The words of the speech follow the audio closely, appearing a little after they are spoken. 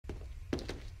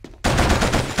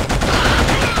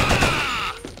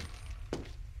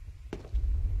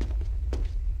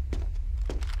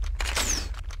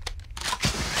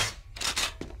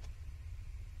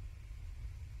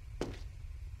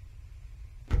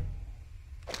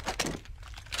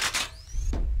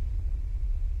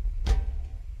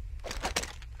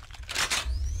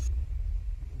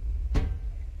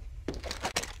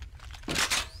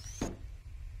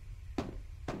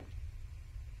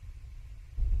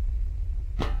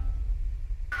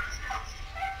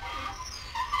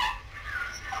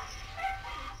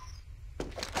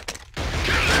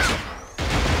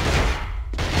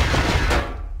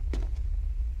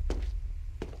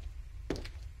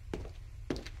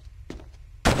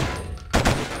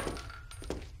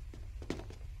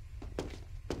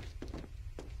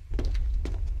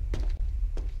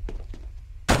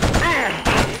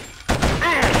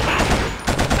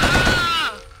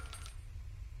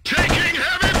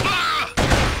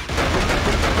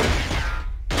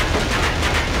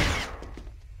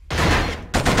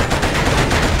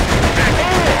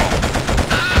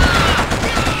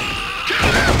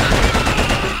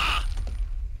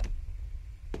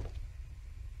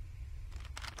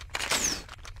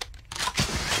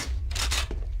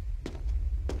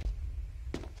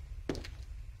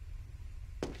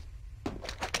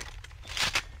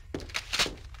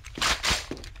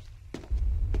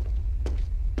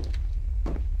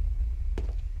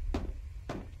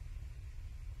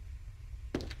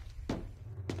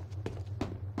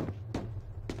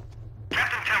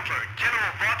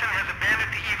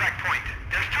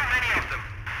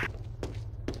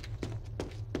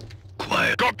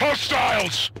Got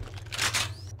hostiles!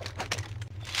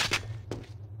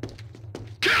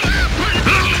 Kill him! Room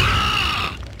down!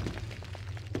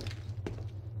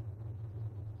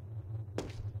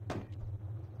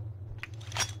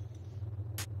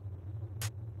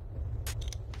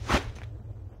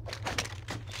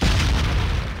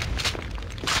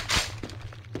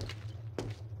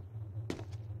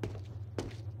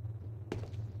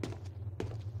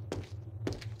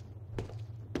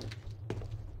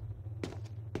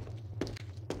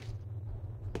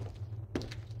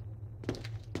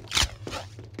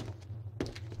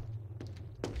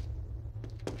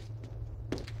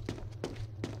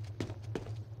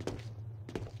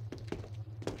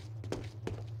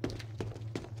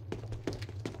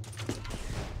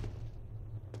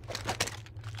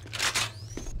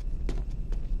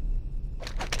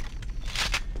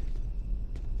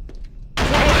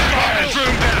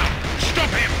 Stop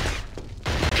him!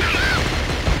 Kill him!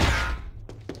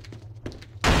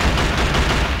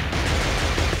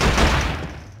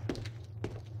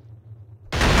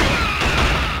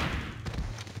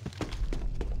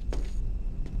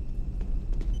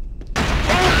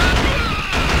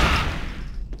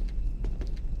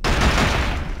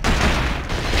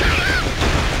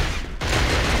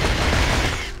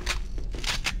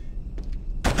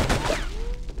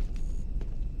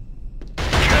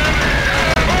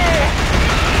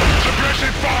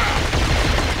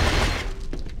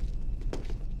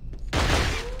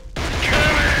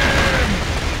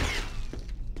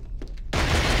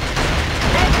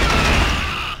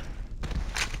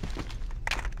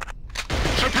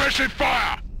 Suppressive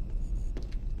fire!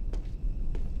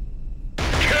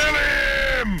 Kill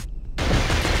him!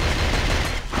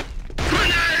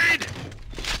 Grenade!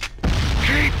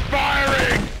 Keep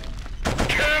firing!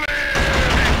 Kill him!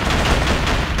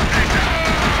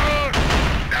 Down!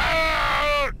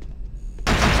 Down!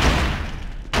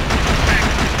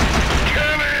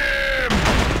 Kill him!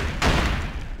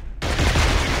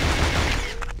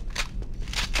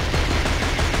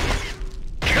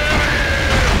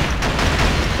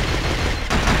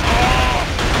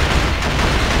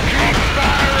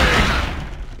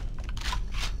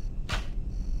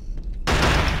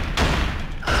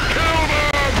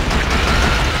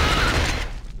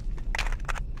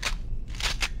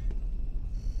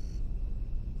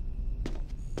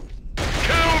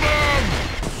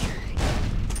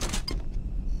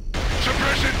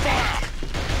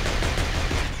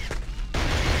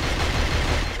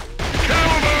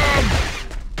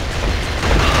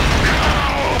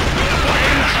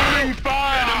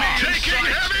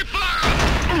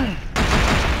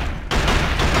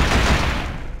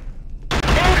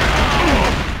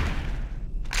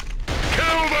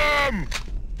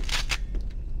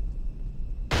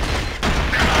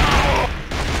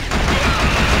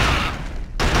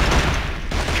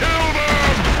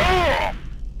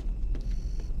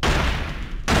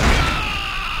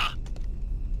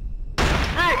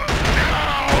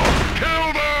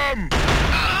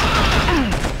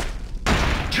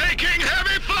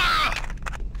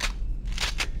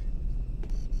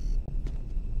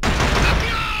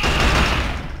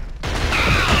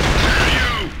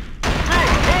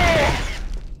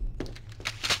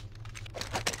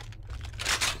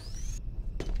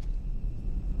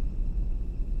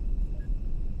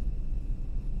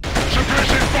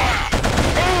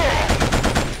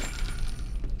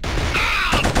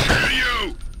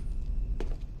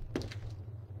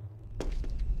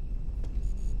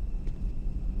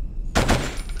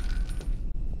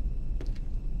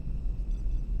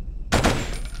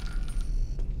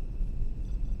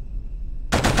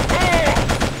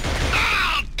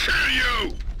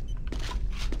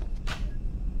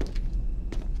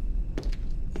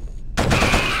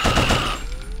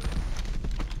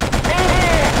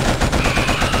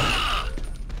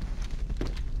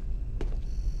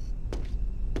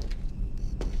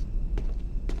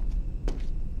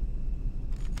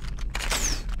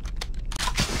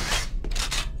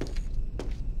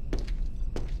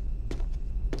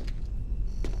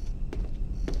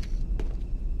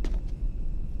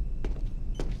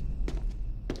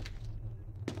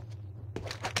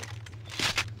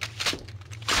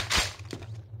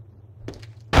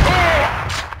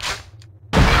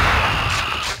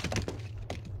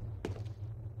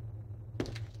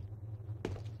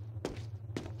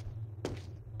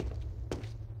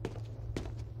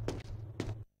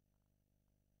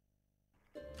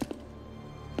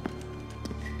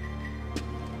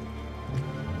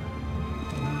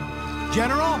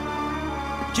 General?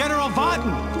 General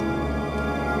Vaughton!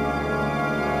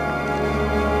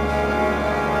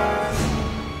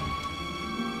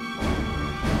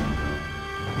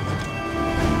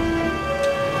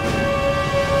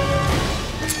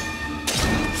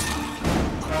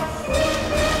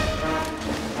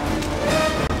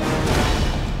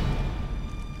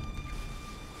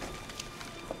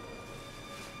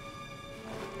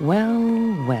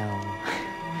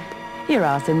 Your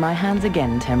ass in my hands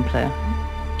again, Templar.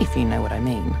 If you know what I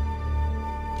mean.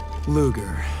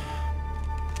 Luger.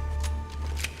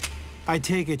 I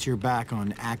take it you're back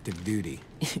on active duty.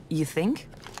 You think?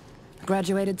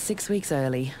 Graduated 6 weeks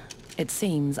early. It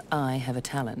seems I have a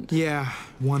talent. Yeah,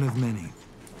 one of many.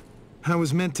 I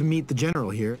was meant to meet the general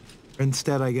here.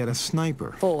 Instead, I get a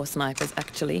sniper. 4 snipers,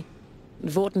 actually.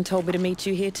 Vorten told me to meet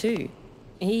you here, too.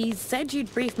 He said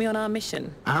you'd brief me on our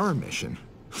mission. Our mission?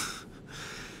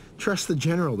 Trust the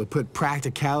general to put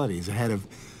practicalities ahead of,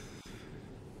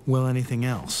 well, anything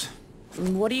else.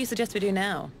 What do you suggest we do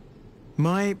now?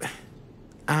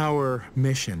 Our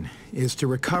mission is to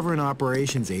recover an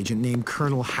operations agent named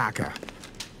Colonel Haka.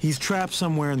 He's trapped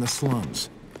somewhere in the slums.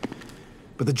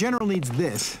 But the general needs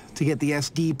this to get the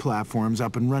SD platforms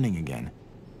up and running again.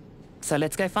 So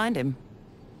let's go find him.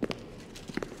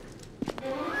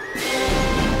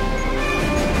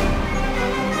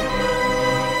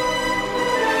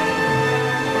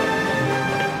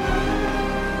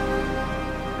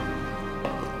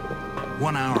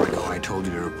 One hour ago, I told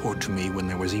you to report to me when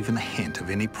there was even a hint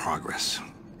of any progress.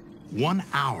 1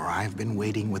 hour I've been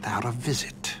waiting without a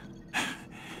visit.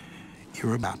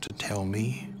 You're about to tell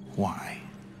me why.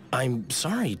 I'm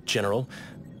sorry, General.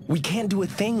 We can't do a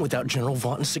thing without General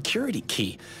Vaughton's security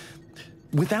key.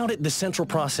 Without it, the central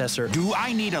processor... Do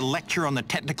I need a lecture on the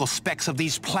technical specs of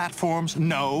these platforms?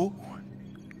 No.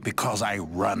 Because I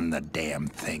run the damn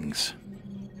things.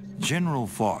 General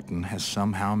Vaughton has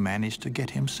somehow managed to get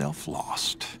himself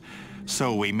lost.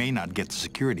 So we may not get the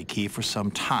security key for some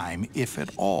time, if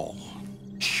at all.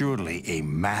 Surely a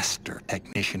master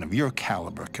technician of your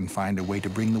caliber can find a way to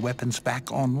bring the weapons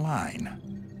back online.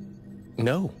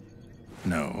 No.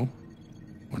 No?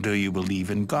 Well, do you believe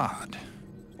in God?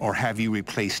 Or have you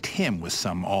replaced him with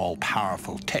some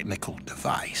all-powerful technical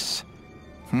device?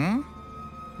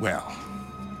 Well,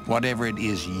 whatever it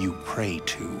is you pray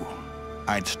to,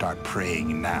 I'd start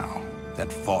praying now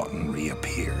that Vaughton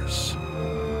reappears.